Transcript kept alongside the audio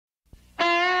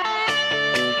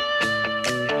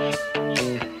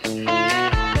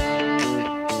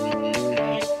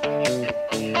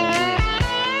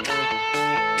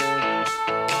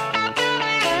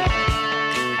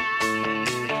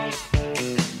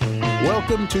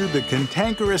Welcome to The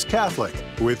Cantankerous Catholic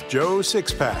with Joe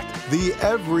Sixpack, the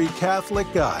every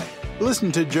Catholic guy.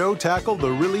 Listen to Joe tackle the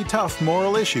really tough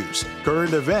moral issues,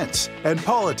 current events, and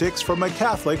politics from a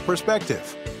Catholic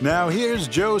perspective. Now here's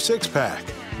Joe Sixpack,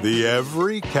 the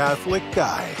every Catholic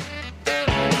guy.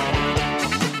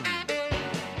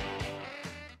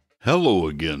 Hello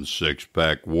again,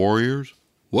 Sixpack warriors.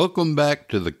 Welcome back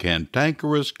to The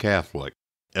Cantankerous Catholic,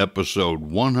 episode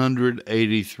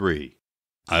 183.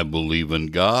 I believe in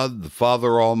God, the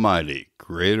Father Almighty,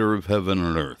 creator of heaven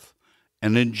and earth,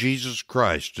 and in Jesus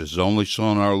Christ, his only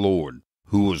Son, our Lord,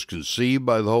 who was conceived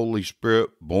by the Holy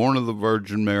Spirit, born of the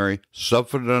Virgin Mary,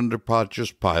 suffered under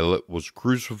Pontius Pilate, was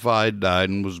crucified, died,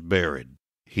 and was buried.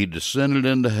 He descended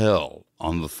into hell.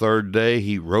 On the third day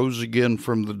he rose again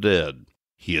from the dead.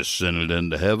 He ascended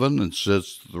into heaven and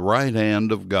sits at the right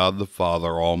hand of God the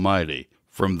Father Almighty.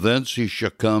 From thence he shall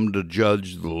come to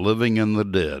judge the living and the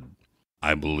dead.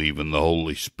 I believe in the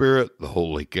Holy Spirit, the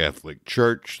Holy Catholic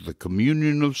Church, the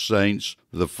communion of saints,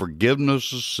 the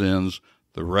forgiveness of sins,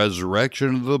 the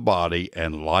resurrection of the body,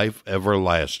 and life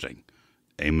everlasting.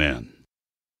 Amen.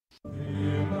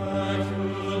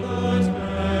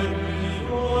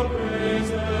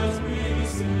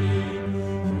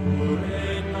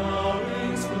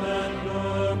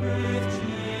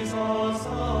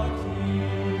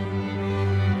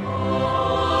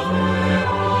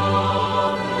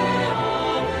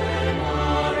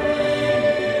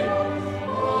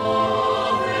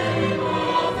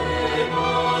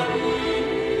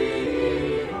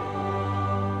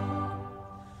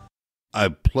 I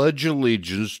pledge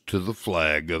allegiance to the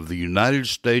flag of the United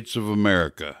States of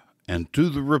America and to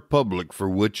the republic for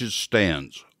which it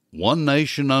stands, one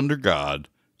nation under God,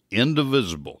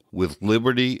 indivisible, with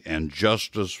liberty and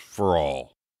justice for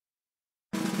all.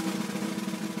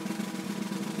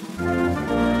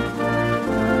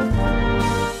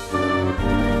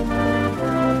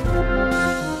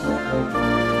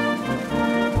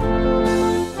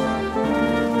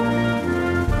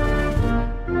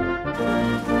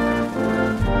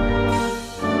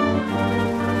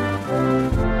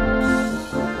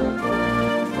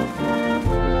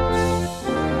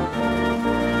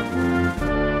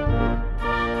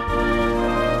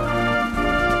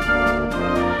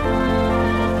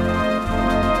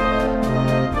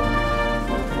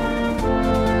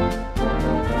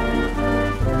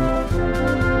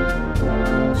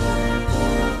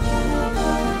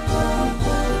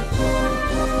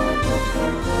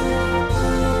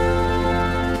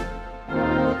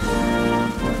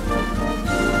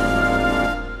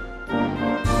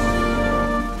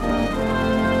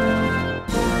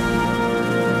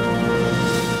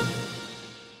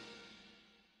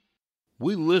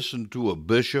 We listened to a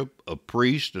bishop, a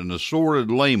priest, and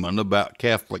assorted layman about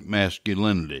Catholic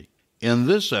masculinity. In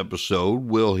this episode,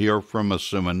 we'll hear from a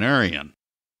seminarian.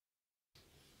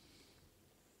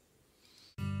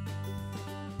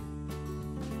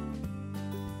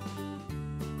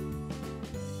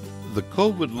 The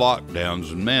COVID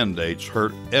lockdowns and mandates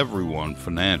hurt everyone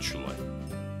financially.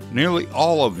 Nearly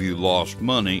all of you lost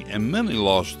money, and many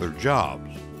lost their jobs.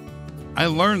 I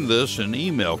learned this in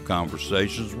email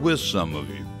conversations with some of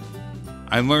you.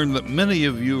 I learned that many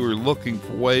of you are looking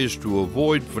for ways to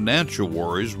avoid financial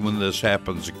worries when this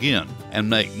happens again, and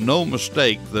make no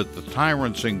mistake that the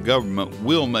tyrants in government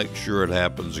will make sure it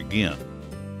happens again.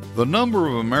 The number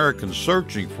of Americans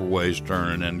searching for ways to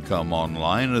earn an income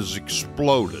online has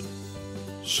exploded.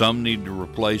 Some need to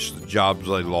replace the jobs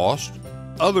they lost.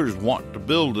 Others want to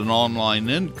build an online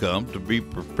income to be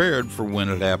prepared for when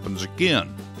it happens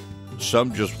again.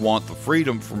 Some just want the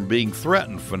freedom from being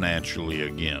threatened financially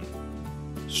again.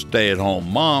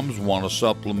 Stay-at-home moms want to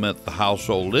supplement the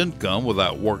household income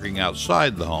without working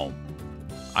outside the home.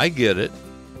 I get it.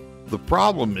 The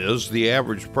problem is the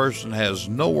average person has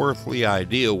no earthly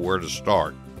idea where to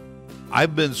start.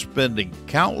 I've been spending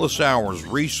countless hours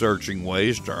researching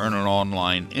ways to earn an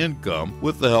online income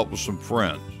with the help of some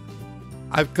friends.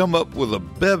 I've come up with a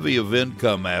bevy of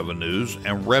income avenues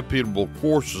and reputable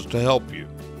courses to help you.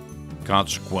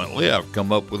 Consequently, I've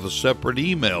come up with a separate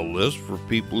email list for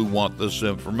people who want this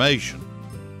information.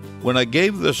 When I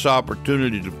gave this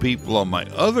opportunity to people on my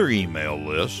other email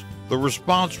list, the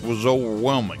response was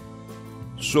overwhelming.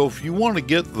 So if you want to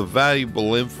get the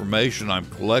valuable information I'm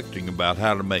collecting about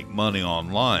how to make money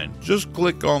online, just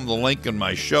click on the link in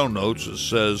my show notes that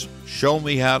says, "Show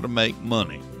me how to make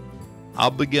money." I'll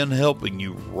begin helping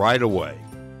you right away.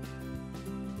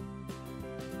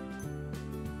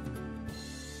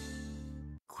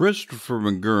 Christopher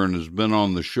McGurn has been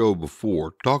on the show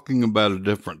before talking about a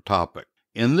different topic.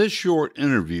 In this short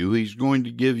interview, he's going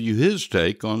to give you his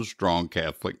take on strong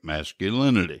Catholic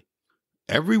masculinity.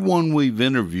 Everyone we've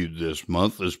interviewed this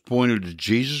month has pointed to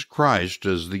Jesus Christ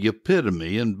as the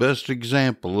epitome and best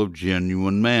example of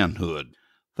genuine manhood.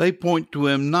 They point to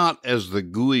him not as the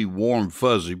gooey, warm,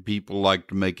 fuzzy people like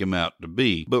to make him out to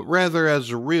be, but rather as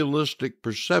a realistic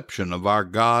perception of our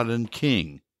God and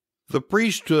King. The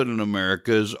priesthood in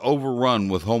America is overrun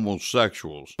with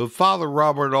homosexuals, but Father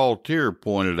Robert Altier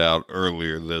pointed out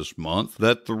earlier this month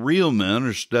that the real men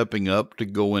are stepping up to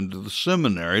go into the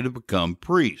seminary to become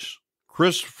priests.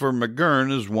 Christopher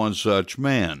McGurn is one such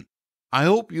man. I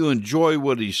hope you enjoy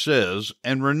what he says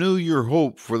and renew your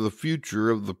hope for the future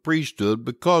of the priesthood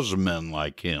because of men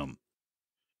like him.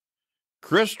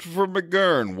 Christopher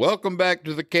McGurn, welcome back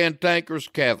to the Cantankerous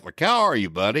Catholic. How are you,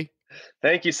 buddy?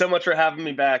 Thank you so much for having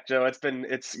me back, Joe.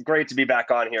 It's great to be back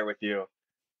on here with you.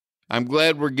 I'm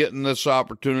glad we're getting this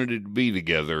opportunity to be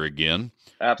together again.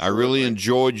 Absolutely. I really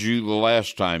enjoyed you the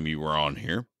last time you were on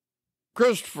here.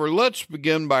 Christopher, let's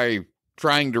begin by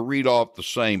trying to read off the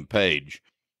same page.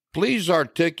 Please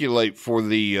articulate for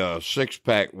the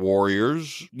Sixpack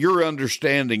warriors your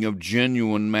understanding of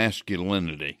genuine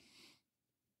masculinity.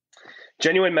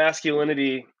 Genuine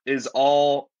masculinity is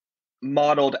all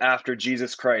modeled after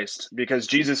Jesus Christ, because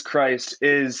Jesus Christ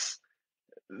is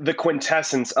the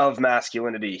quintessence of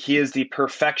masculinity. He is the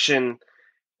perfection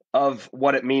of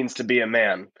what it means to be a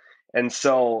man. And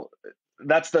so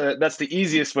that's the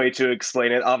easiest way to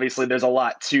explain it. Obviously, there's a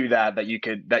lot to that you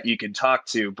could talk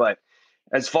to, but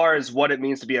as far as what it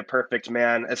means to be a perfect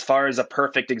man, as far as a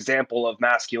perfect example of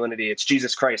masculinity, it's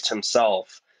Jesus Christ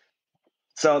himself.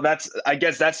 So I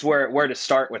guess that's where to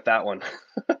start with that one.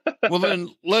 Well, then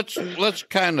let's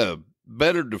kind of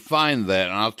better define that,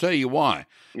 and I'll tell you why.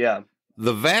 Yeah.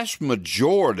 The vast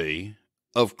majority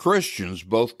of Christians,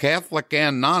 both Catholic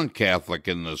and non-Catholic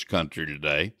in this country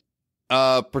today,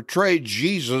 portray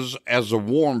Jesus as a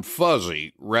warm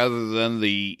fuzzy rather than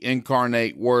the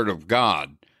incarnate Word of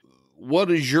God.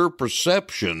 What is your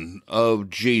perception of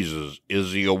Jesus?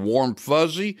 Is he a warm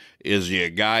fuzzy? Is he a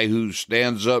guy who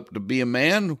stands up to be a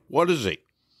man? What is he?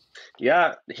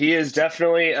 Yeah, he is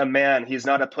definitely a man. He's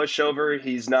not a pushover.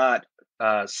 He's not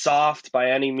soft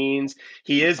by any means.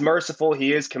 He is merciful.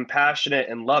 He is compassionate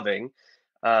and loving,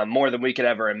 more than we could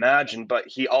ever imagine. But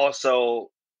he also,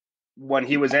 when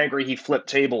he was angry, he flipped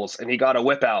tables and he got a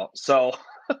whip out. So,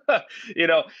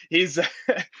 he's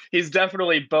he's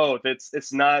definitely both.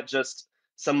 It's not just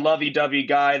some lovey-dovey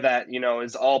guy that,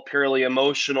 is all purely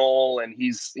emotional, and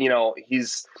he's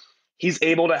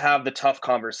able to have the tough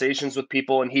conversations with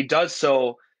people, and he does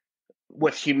so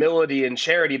with humility and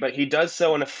charity, but he does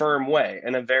so in a firm way,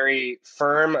 in a very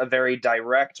firm, a very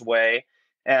direct way.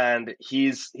 And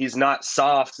he's not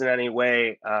soft in any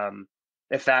way,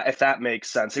 if that makes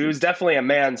sense. He was definitely a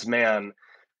man's man,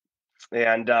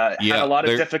 and had a lot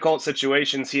of difficult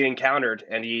situations he encountered,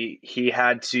 and he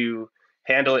had to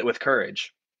handle it with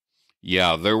courage.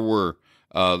 Yeah,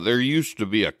 there used to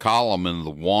be a column in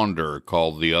The Wanderer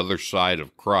called The Other Side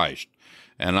of Christ,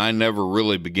 and I never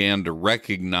really began to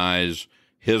recognize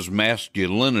his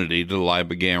masculinity till I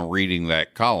began reading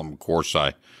that column. Of course,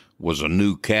 I was a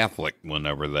new Catholic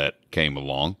whenever that came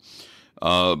along.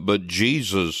 But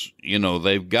Jesus,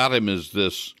 they've got him as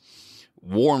this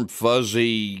warm,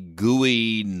 fuzzy,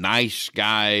 gooey, nice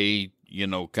guy,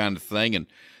 kind of thing. And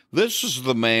this is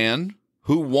the man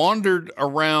who wandered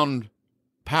around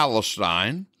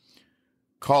Palestine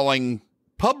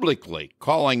publicly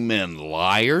calling men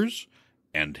liars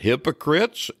and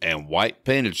hypocrites and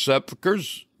white-painted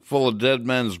sepulchres full of dead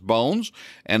men's bones.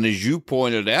 And as you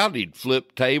pointed out, he'd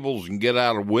flip tables and get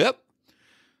out a whip.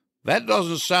 That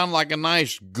doesn't sound like a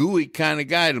nice, gooey kind of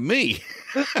guy to me.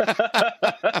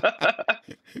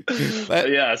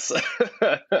 Yes.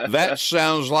 That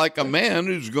sounds like a man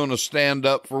who's going to stand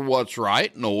up for what's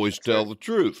right and always tell the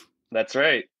truth. That's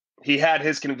right. He had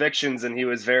his convictions, and he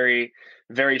was very,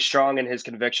 very strong in his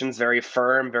convictions, very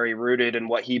firm, very rooted in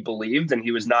what he believed, and he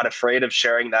was not afraid of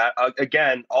sharing that.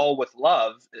 Again, all with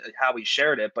love, how he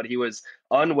shared it, but he was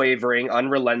unwavering,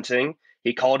 unrelenting.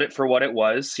 He called it for what it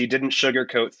was. He didn't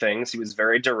sugarcoat things. He was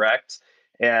very direct,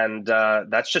 and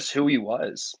that's just who he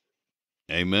was.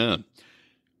 Amen.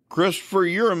 Christopher,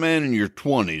 you're a man in your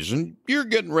 20s, and you're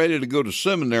getting ready to go to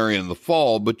seminary in the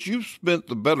fall, but you've spent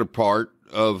the better part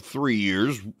of 3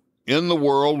 years in the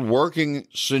world working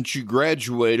since you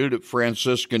graduated at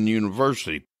Franciscan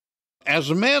University. As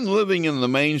a man living in the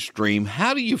mainstream,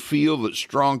 how do you feel that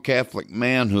strong Catholic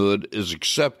manhood is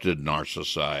accepted in our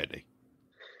society?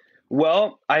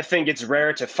 Well, I think it's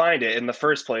rare to find it in the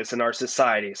first place in our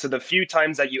society. So the few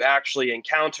times that you actually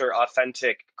encounter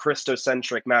authentic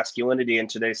Christocentric masculinity in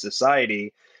today's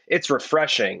society, it's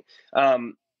refreshing.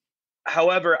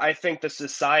 However, I think the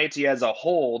society as a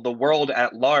whole, the world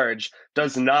at large,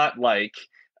 does not like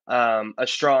a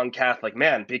strong Catholic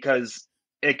man because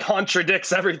it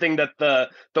contradicts everything that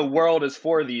the world is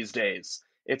for these days.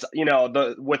 It's,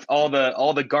 the with all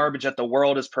the garbage that the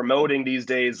world is promoting these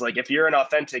days. Like, if you're an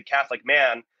authentic Catholic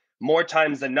man, more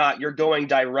times than not, you're going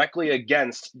directly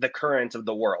against the current of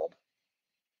the world.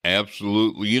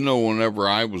 Absolutely. Whenever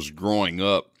I was growing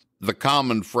up, the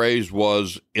common phrase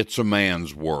was, it's a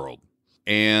man's world.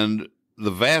 And the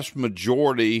vast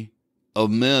majority of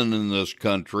men in this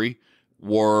country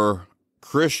were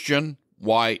Christian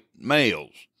white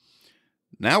males.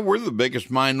 Now we're the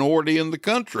biggest minority in the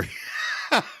country.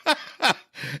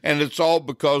 And it's all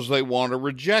because they want to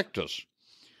reject us.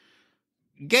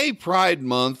 Gay Pride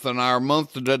Month and our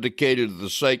month dedicated to the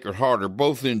Sacred Heart are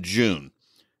both in June.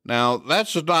 Now,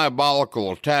 that's a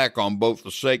diabolical attack on both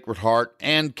the Sacred Heart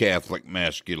and Catholic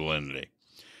masculinity.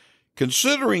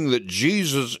 Considering that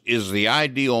Jesus is the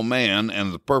ideal man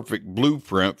and the perfect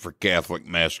blueprint for Catholic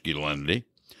masculinity,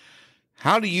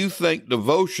 how do you think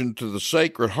devotion to the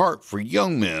Sacred Heart for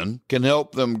young men can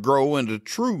help them grow into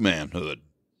true manhood?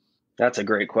 That's a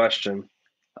great question.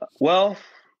 Well,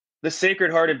 the Sacred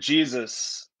Heart of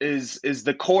Jesus is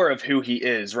the core of who he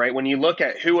is, right? When you look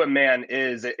at who a man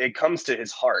is, it comes to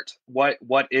his heart.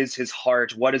 What is his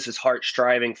heart? What is his heart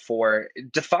striving for?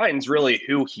 It defines really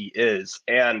who he is.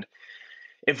 And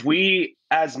if we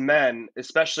as men,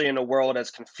 especially in a world as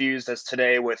confused as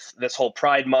today with this whole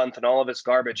Pride Month and all of this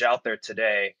garbage out there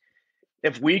today,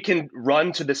 if we can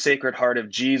run to the Sacred Heart of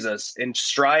Jesus and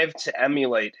strive to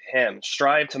emulate him,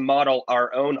 strive to model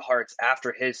our own hearts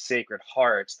after his Sacred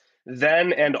Heart,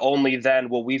 then and only then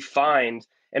will we find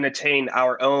and attain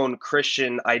our own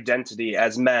Christian identity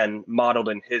as men modeled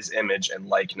in his image and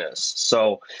likeness.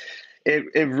 So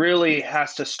it really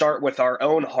has to start with our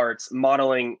own hearts,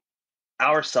 modeling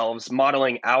ourselves,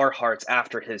 modeling our hearts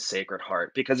after his Sacred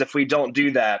Heart. Because if we don't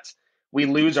do that, we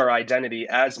lose our identity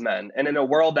as men. And in a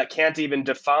world that can't even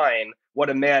define what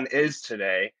a man is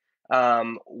today,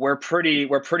 we're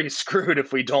pretty screwed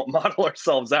if we don't model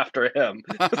ourselves after him.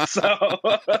 So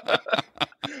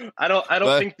I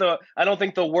don't think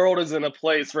the world is in a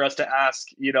place for us to ask,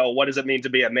 what does it mean to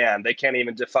be a man? They can't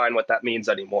even define what that means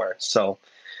anymore. So,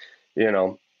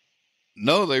 No,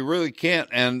 they really can't.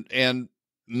 And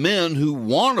men who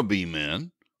want to be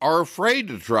men are afraid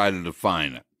to try to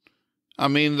define it. I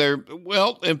mean,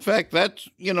 in fact, that's,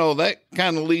 that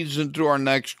kind of leads into our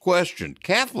next question.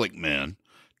 Catholic men,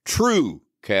 true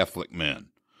Catholic men,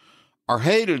 are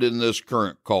hated in this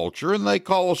current culture, and they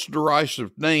call us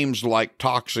derisive names like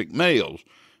toxic males,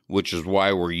 which is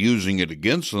why we're using it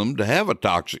against them to have a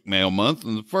Toxic Male Month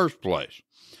in the first place.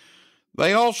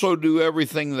 They also do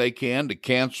everything they can to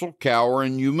cancel, cower,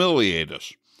 and humiliate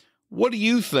us. What do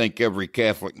you think every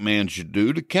Catholic man should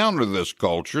do to counter this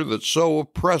culture that's so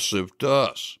oppressive to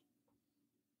us?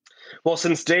 Well,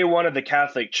 since day one of the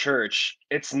Catholic Church,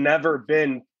 it's never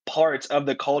been part of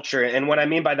the culture. And what I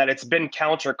mean by that, it's been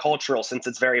countercultural since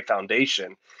its very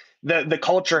foundation. The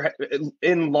culture,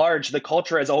 in large, the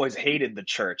culture has always hated the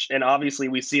church. And obviously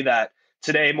we see that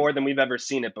today more than we've ever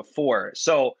seen it before.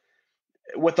 So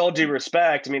with all due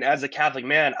respect, I mean, as a Catholic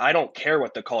man, I don't care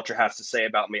what the culture has to say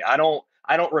about me. I don't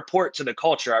report to the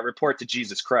culture. I report to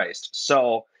Jesus Christ.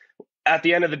 So at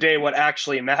the end of the day, what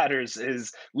actually matters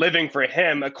is living for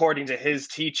him according to his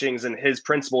teachings and his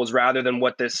principles rather than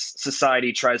what this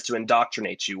society tries to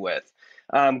indoctrinate you with.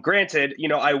 Granted,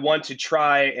 I want to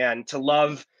try and to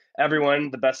love everyone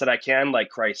the best that I can, like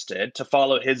Christ did, to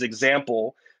follow his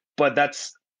example, but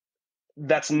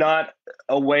that's not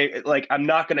a way, like, I'm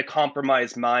not going to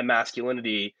compromise my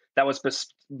masculinity that was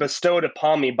bestowed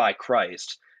upon me by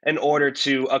Christ in order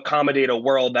to accommodate a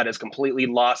world that has completely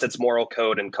lost its moral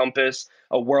code and compass,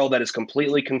 a world that is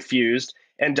completely confused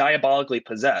and diabolically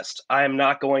possessed. I am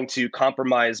not going to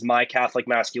compromise my Catholic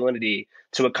masculinity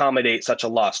to accommodate such a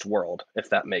lost world, if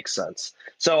that makes sense.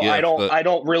 So yes, I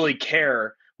don't really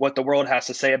care what the world has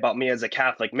to say about me as a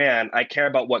Catholic man. I care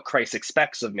about what Christ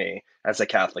expects of me as a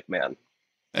Catholic man.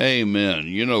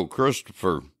 Amen.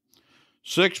 Christopher,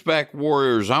 Sixpack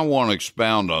Warriors, I want to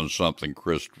expound on something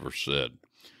Christopher said.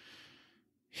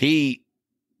 He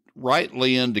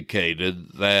rightly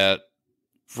indicated that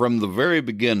from the very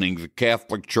beginning, the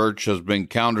Catholic Church has been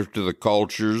counter to the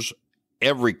cultures,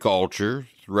 every culture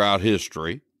throughout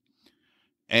history,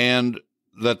 and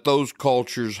that those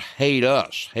cultures hate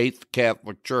us, hate the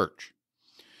Catholic Church.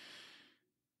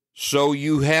 So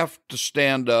you have to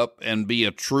stand up and be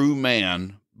a true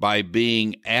man by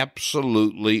being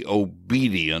absolutely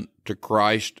obedient to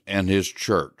Christ and his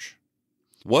church.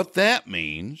 What that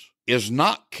means is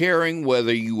not caring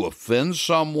whether you offend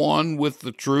someone with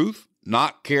the truth,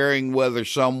 not caring whether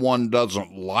someone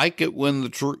doesn't like it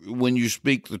when you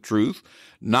speak the truth,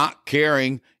 not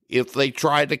caring if they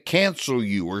try to cancel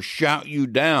you or shout you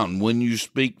down when you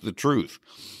speak the truth.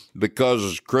 Because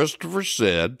as Christopher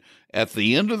said, at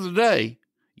the end of the day,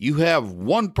 you have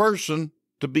one person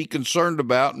to be concerned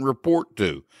about and report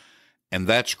to, and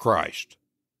that's Christ.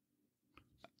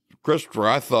 Christopher,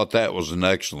 I thought that was an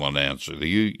excellent answer. I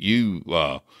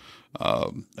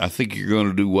think you're going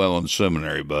to do well in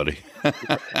seminary, buddy.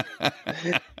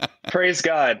 Praise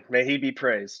God. May he be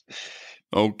praised.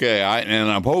 Okay, and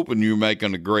I'm hoping you're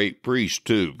making a great priest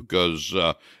too, because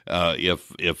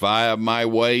if I have my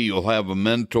way, you'll have a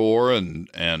mentor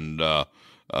and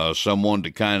someone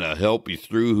to kind of help you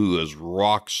through who is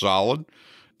rock solid.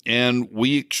 And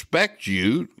we expect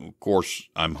you, of course,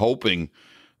 I'm hoping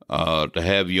to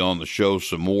have you on the show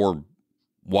some more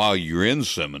while you're in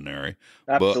seminary.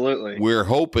 Absolutely. But we're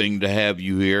hoping to have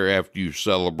you here after you've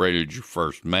celebrated your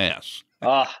first Mass.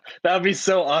 That would be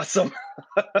so awesome.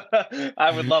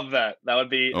 I would love that. That would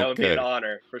be an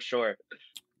honor for sure.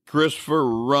 Christopher,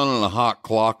 we're running a hot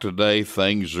clock today.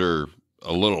 Things are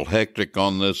a little hectic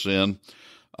on this end.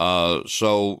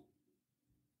 So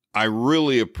I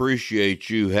really appreciate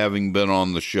you having been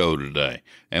on the show today,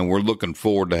 and we're looking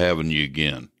forward to having you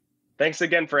again. Thanks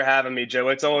again for having me, Joe.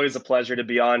 It's always a pleasure to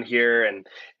be on here and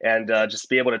just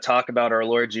be able to talk about our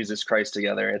Lord Jesus Christ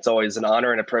together. It's always an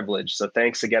honor and a privilege. So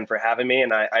thanks again for having me,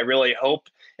 and I really hope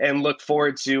and look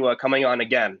forward to coming on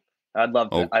again. I'd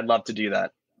love to do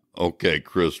that. Okay,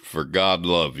 Christopher. God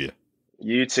love you.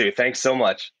 You too. Thanks so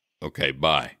much. Okay,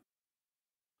 bye.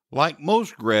 Like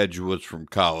most graduates from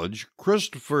college,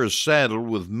 Christopher is saddled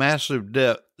with massive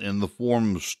debt in the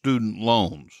form of student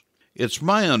loans. It's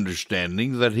my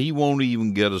understanding that he won't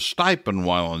even get a stipend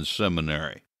while in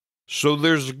seminary. So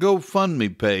there's a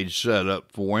GoFundMe page set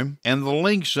up for him, and the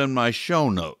link's in my show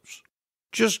notes.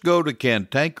 Just go to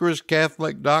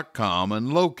cantankerouscatholic.com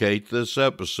and locate this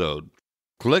episode.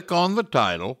 Click on the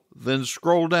title, then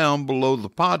scroll down below the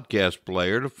podcast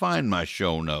player to find my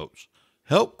show notes.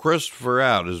 Help Christopher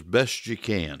out as best you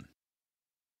can.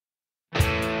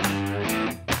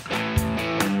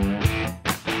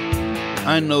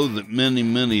 I know that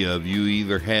many of you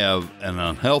either have an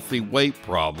unhealthy weight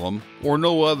problem or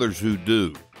know others who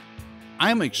do.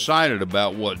 I'm excited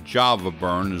about what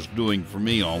Aweber is doing for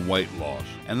me on weight loss,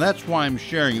 and that's why I'm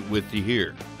sharing it with you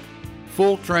here.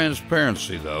 Full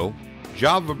transparency though,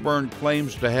 Aweber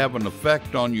claims to have an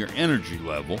effect on your energy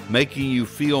level, making you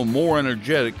feel more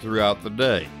energetic throughout the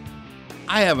day.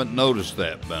 I haven't noticed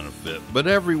that benefit, but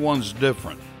everyone's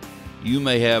different. You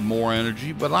may have more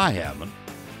energy, but I haven't.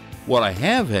 What I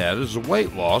have had is a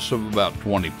weight loss of about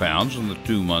 20 pounds in the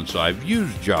 2 months I've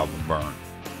used Aweber.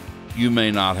 You may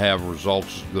not have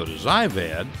results as good as I've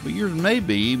had, but yours may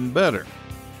be even better.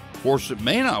 Of course, it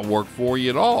may not work for you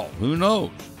at all. Who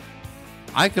knows?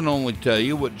 I can only tell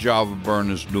you what Aweber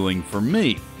is doing for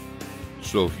me.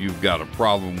 So if you've got a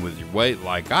problem with your weight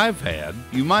like I've had,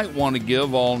 you might want to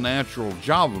give all-natural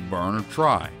Aweber a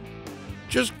try.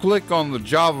 Just click on the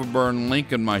Aweber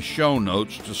link in my show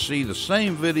notes to see the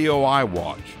same video I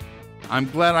watched. I'm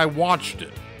glad I watched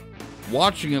it.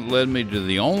 Watching it led me to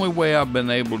the only way I've been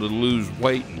able to lose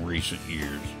weight in recent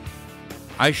years.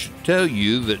 I should tell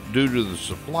you that due to the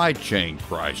supply chain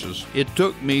crisis, it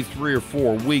took me 3 or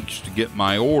 4 weeks to get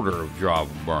my order of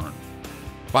Aweber.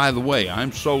 By the way,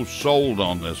 I'm so sold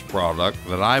on this product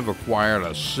that I've acquired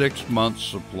a 6-month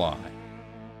supply.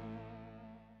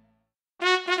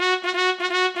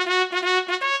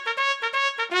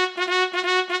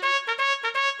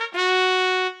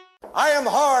 I am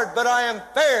hard, but I am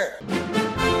fair.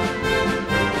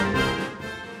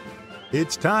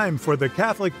 It's time for the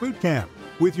Catholic Boot Camp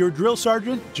with your drill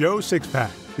sergeant, Joe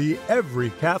Sixpack, the Every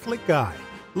Catholic Guy.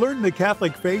 Learn the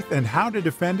Catholic faith and how to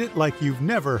defend it like you've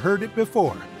never heard it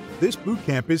before. This boot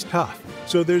camp is tough,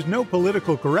 so there's no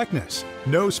political correctness,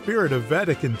 no spirit of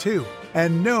Vatican II,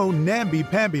 and no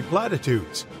namby-pamby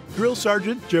platitudes. Drill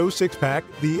Sergeant Joe Sixpack,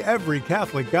 the Every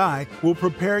Catholic Guy, will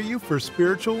prepare you for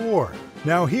spiritual war.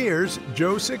 Now here's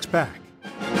Joe Sixpack.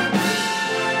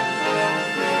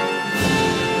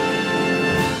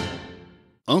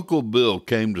 Uncle Bill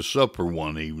came to supper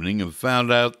one evening and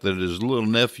found out that his little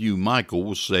nephew Michael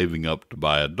was saving up to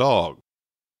buy a dog.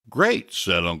 "Great,"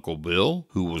 said Uncle Bill,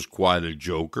 who was quite a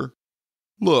joker.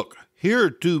 "Look, here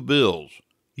are 2 bills.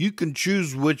 You can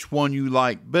choose which one you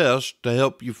like best to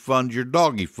help you fund your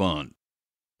doggy fund."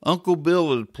 Uncle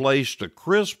Bill had placed a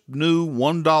crisp new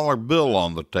 $1 bill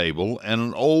on the table and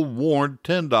an old worn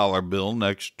 $10 bill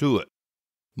next to it.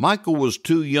 Michael was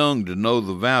too young to know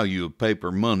the value of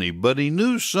paper money, but he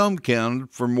knew some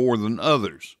counted for more than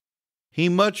others. He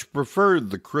much preferred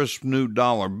the crisp new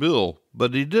dollar bill,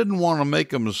 but he didn't want to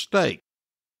make a mistake.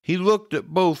 He looked at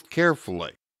both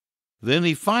carefully. Then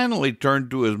he finally turned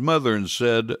to his mother and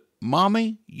said,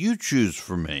 "Mommy, you choose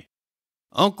for me."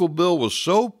 Uncle Bill was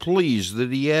so pleased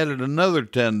that he added another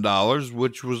 $10,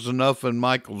 which was enough in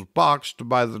Michael's box to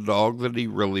buy the dog that he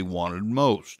really wanted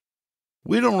most.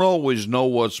 We don't always know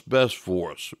what's best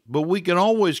for us, but we can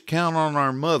always count on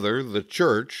our mother, the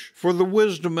church, for the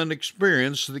wisdom and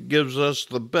experience that gives us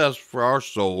the best for our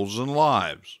souls and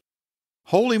lives.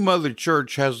 Holy Mother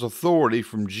Church has authority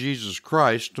from Jesus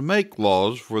Christ to make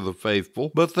laws for the faithful,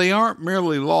 but they aren't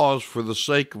merely laws for the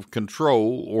sake of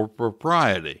control or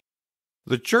propriety.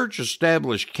 The Church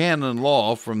established canon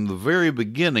law from the very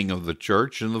beginning of the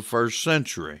Church in the 1st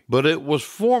century, but it was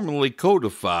formally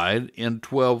codified in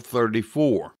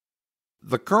 1234.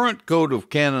 The current Code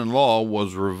of Canon Law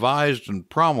was revised and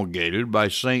promulgated by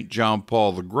St. John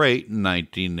Paul the Great in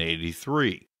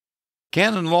 1983.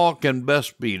 Canon law can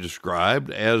best be described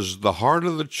as the heart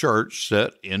of the Church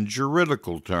set in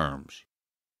juridical terms.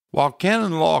 While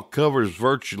canon law covers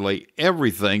virtually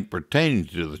everything pertaining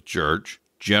to the Church,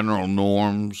 general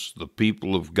norms, the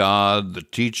people of God, the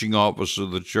teaching office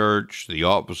of the Church, the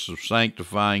office of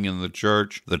sanctifying in the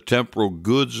Church, the temporal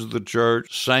goods of the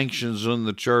Church, sanctions in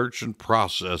the Church, and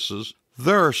processes,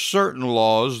 there are certain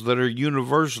laws that are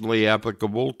universally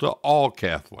applicable to all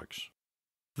Catholics.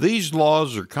 These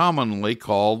laws are commonly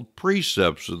called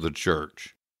precepts of the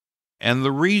Church. And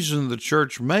the reason the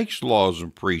Church makes laws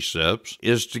and precepts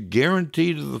is to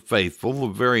guarantee to the faithful the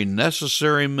very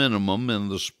necessary minimum in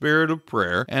the spirit of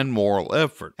prayer and moral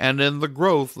effort, and in the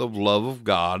growth of love of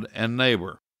God and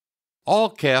neighbor. All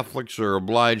Catholics are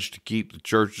obliged to keep the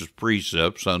Church's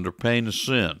precepts under pain of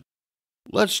sin.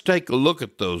 Let's take a look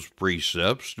at those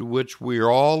precepts to which we are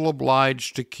all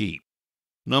obliged to keep.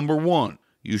 Number 1,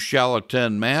 you shall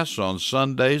attend Mass on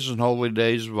Sundays and holy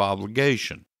days of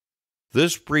obligation.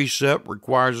 This precept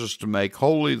requires us to make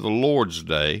holy the Lord's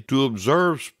Day, to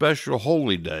observe special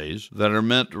holy days that are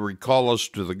meant to recall us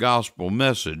to the gospel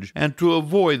message, and to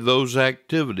avoid those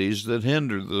activities that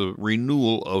hinder the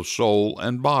renewal of soul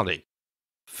and body.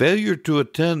 Failure to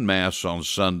attend Mass on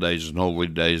Sundays and holy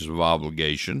days of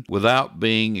obligation without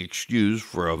being excused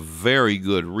for a very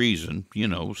good reason,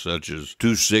 such as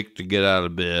too sick to get out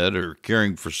of bed or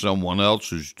caring for someone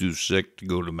else who's too sick to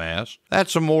go to Mass,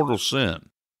 that's a mortal sin.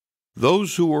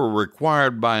 Those who are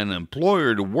required by an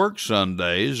employer to work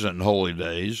Sundays and holy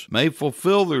days may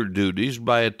fulfill their duties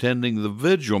by attending the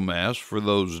vigil Mass for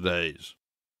those days,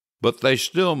 but they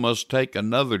still must take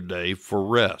another day for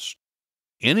rest.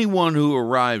 Anyone who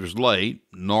arrives late,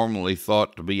 normally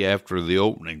thought to be after the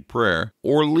opening prayer,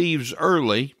 or leaves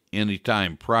early, any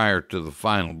time prior to the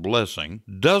final blessing,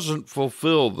 doesn't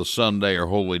fulfill the Sunday or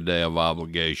holy day of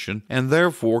obligation and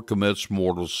therefore commits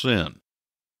mortal sin.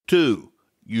 2.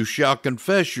 You shall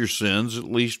confess your sins at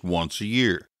least once a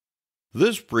year.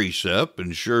 This precept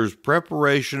ensures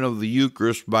preparation of the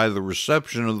Eucharist by the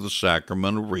reception of the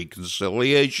sacrament of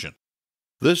reconciliation.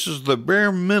 This is the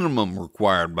bare minimum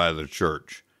required by the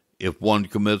Church. If one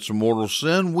commits a mortal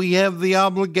sin, we have the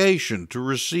obligation to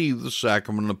receive the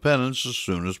sacrament of penance as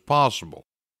soon as possible.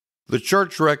 The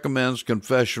Church recommends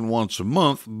confession once a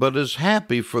month, but is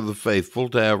happy for the faithful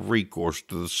to have recourse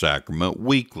to the sacrament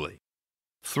weekly.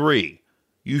 3.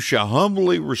 You shall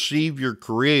humbly receive your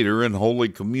Creator in Holy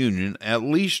Communion at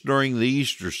least during the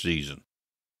Easter season.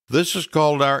 This is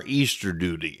called our Easter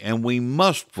duty, and we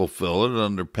must fulfill it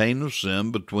under pain of sin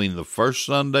between the first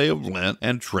Sunday of Lent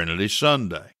and Trinity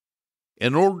Sunday.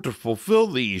 In order to fulfill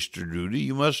the Easter duty,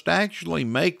 you must actually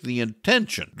make the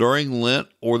intention during Lent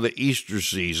or the Easter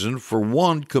season for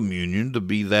one communion to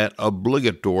be that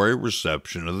obligatory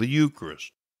reception of the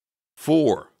Eucharist.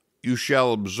 4. You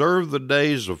shall observe the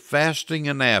days of fasting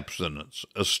and abstinence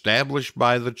established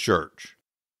by the Church.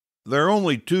 There are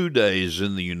only 2 days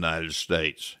in the United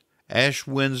States, Ash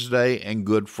Wednesday and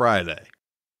Good Friday.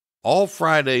 All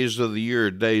Fridays of the year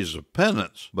are days of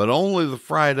penance, but only the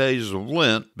Fridays of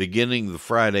Lent, beginning the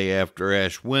Friday after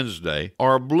Ash Wednesday,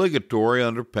 are obligatory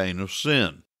under pain of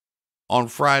sin. On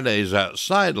Fridays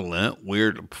outside of Lent, we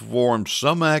are to perform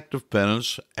some act of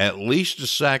penance, at least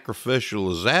as sacrificial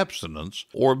as abstinence,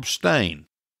 or abstain.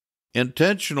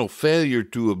 Intentional failure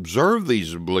to observe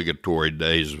these obligatory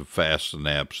days of fast and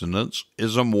abstinence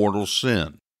is a mortal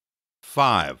sin.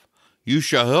 5. You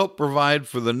shall help provide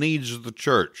for the needs of the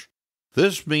Church.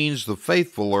 This means the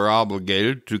faithful are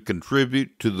obligated to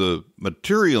contribute to the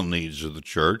material needs of the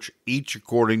Church, each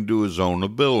according to his own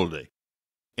ability.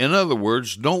 In other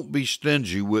words, don't be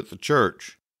stingy with the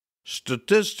Church.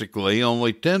 Statistically,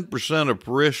 only 10% of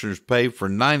parishioners pay for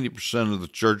 90% of the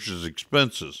church's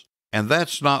expenses, and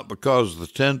that's not because the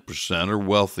 10% are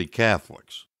wealthy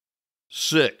Catholics.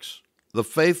 6. The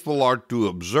faithful are to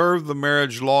observe the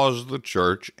marriage laws of the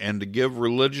church and to give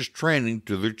religious training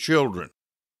to their children.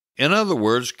 In other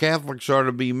words, Catholics are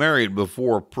to be married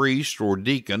before a priest or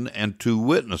deacon and 2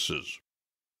 witnesses.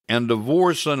 And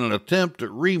divorce and an attempt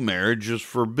at remarriage is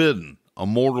forbidden, a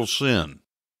mortal sin.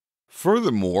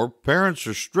 Furthermore, parents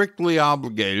are strictly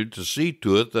obligated to see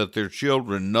to it that their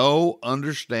children know,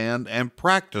 understand, and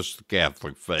practice the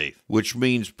Catholic faith, which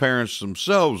means parents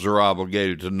themselves are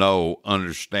obligated to know,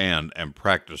 understand, and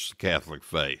practice the Catholic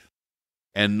faith.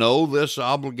 And no, this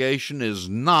obligation is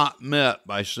not met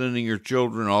by sending your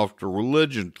children off to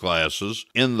religion classes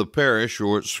in the parish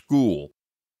or at school.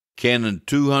 Canon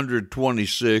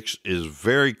 226 is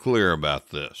very clear about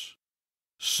this.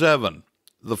 7.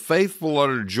 The faithful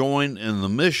are to join in the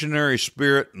missionary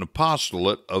spirit and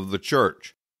apostolate of the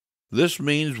church. This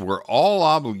means we're all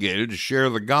obligated to share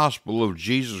the gospel of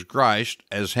Jesus Christ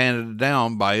as handed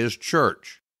down by His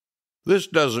church. This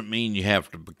doesn't mean you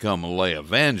have to become a lay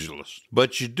evangelist,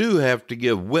 but you do have to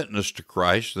give witness to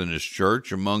Christ and His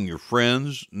church among your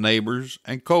friends, neighbors,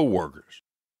 and co-workers.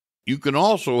 You can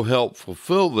also help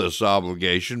fulfill this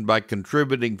obligation by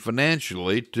contributing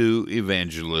financially to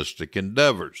evangelistic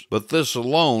endeavors, but this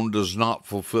alone does not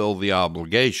fulfill the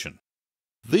obligation.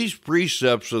 These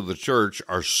precepts of the church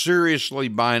are seriously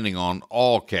binding on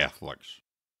all Catholics.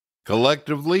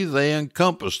 Collectively, they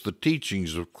encompass the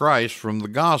teachings of Christ from the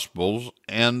Gospels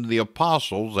and the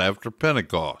Apostles after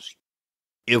Pentecost.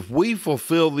 If we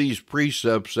fulfill these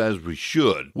precepts as we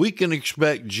should, we can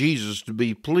expect Jesus to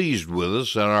be pleased with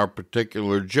us at our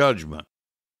particular judgment.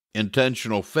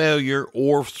 Intentional failure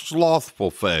or slothful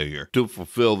failure to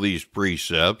fulfill these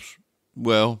precepts,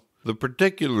 well, the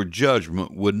particular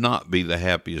judgment would not be the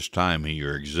happiest time of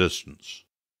your existence.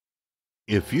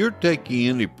 If you're taking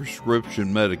any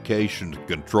prescription medication to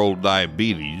control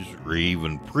diabetes or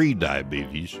even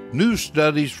pre-diabetes, new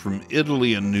studies from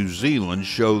Italy and New Zealand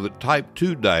show that type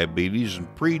 2 diabetes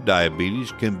and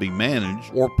pre-diabetes can be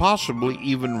managed or possibly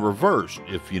even reversed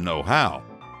if you know how.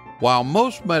 While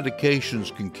most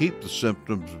medications can keep the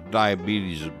symptoms of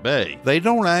diabetes at bay, they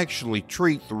don't actually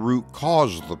treat the root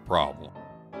cause of the problem.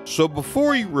 So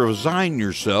before you resign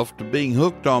yourself to being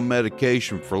hooked on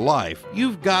medication for life,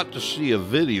 you've got to see a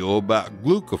video about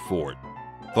GLUCAFORT.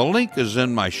 The link is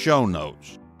in my show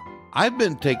notes. I've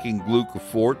been taking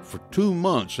GLUCAFORT for 2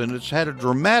 months and it's had a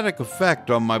dramatic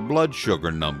effect on my blood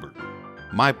sugar number.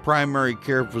 My primary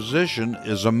care physician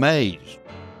is amazed.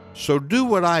 So do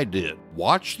what I did.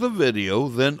 Watch the video,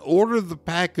 then order the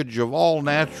package of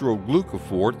all-natural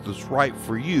GLUCAFORT that's right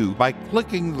for you by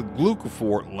clicking the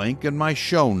GLUCAFORT link in my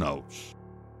show notes.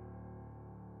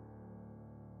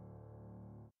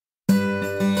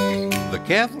 The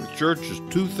Catholic Church is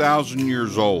 2,000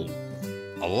 years old.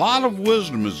 A lot of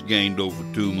wisdom is gained over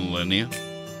 2 millennia.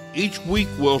 Each week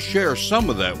we'll share some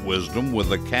of that wisdom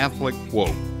with a Catholic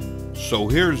quote. So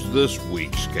here's this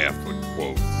week's Catholic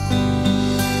quote.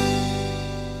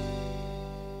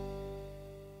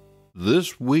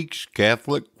 This week's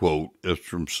Catholic quote is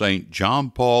from St. John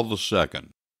Paul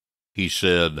II. He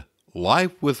said,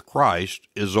 "Life with Christ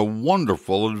is a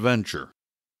wonderful adventure."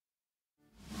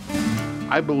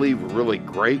 I believe a really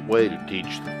great way to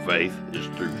teach the faith is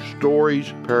through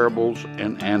stories, parables,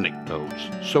 and anecdotes.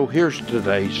 So here's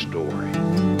today's story.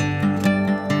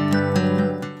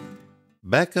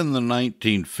 Back in the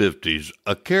 1950s,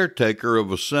 a caretaker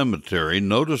of a cemetery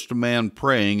noticed a man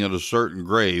praying at a certain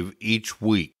grave each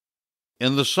week.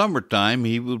 In the summertime,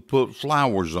 he would put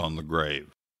flowers on the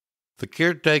grave. The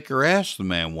caretaker asked the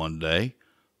man one day,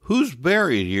 "Who's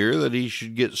buried here that he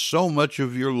should get so much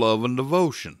of your love and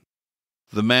devotion?"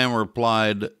 The man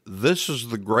replied, "This is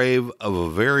the grave of a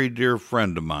very dear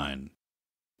friend of mine.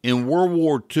 In World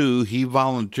War II, he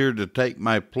volunteered to take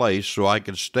my place so I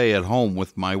could stay at home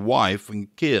with my wife and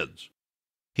kids.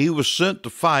 He was sent to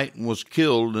fight and was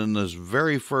killed in his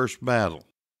very first battle.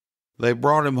 They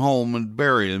brought him home and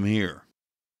buried him here."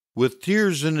 With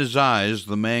tears in his eyes,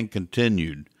 the man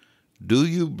continued, "Do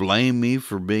you blame me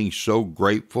for being so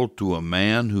grateful to a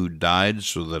man who died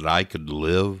so that I could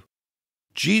live?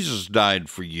 Jesus died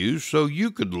for you so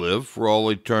you could live for all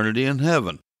eternity in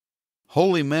heaven.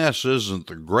 Holy Mass isn't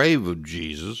the grave of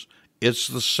Jesus, it's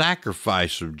the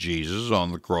sacrifice of Jesus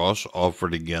on the cross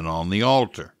offered again on the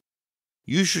altar.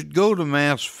 You should go to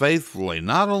Mass faithfully,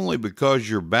 not only because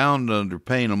you're bound under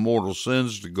pain of mortal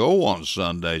sins to go on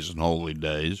Sundays and holy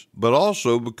days, but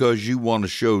also because you want to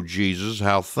show Jesus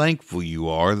how thankful you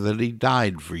are that He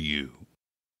died for you."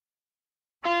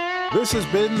 This has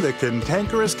been The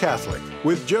Cantankerous Catholic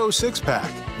with Joe Sixpack,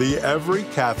 the Every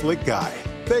Catholic Guy.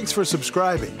 Thanks for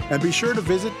subscribing, and be sure to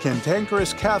visit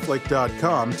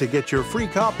cantankerouscatholic.com to get your free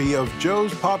copy of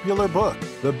Joe's popular book,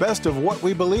 The Best of What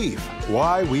We Believe,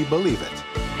 Why We Believe It.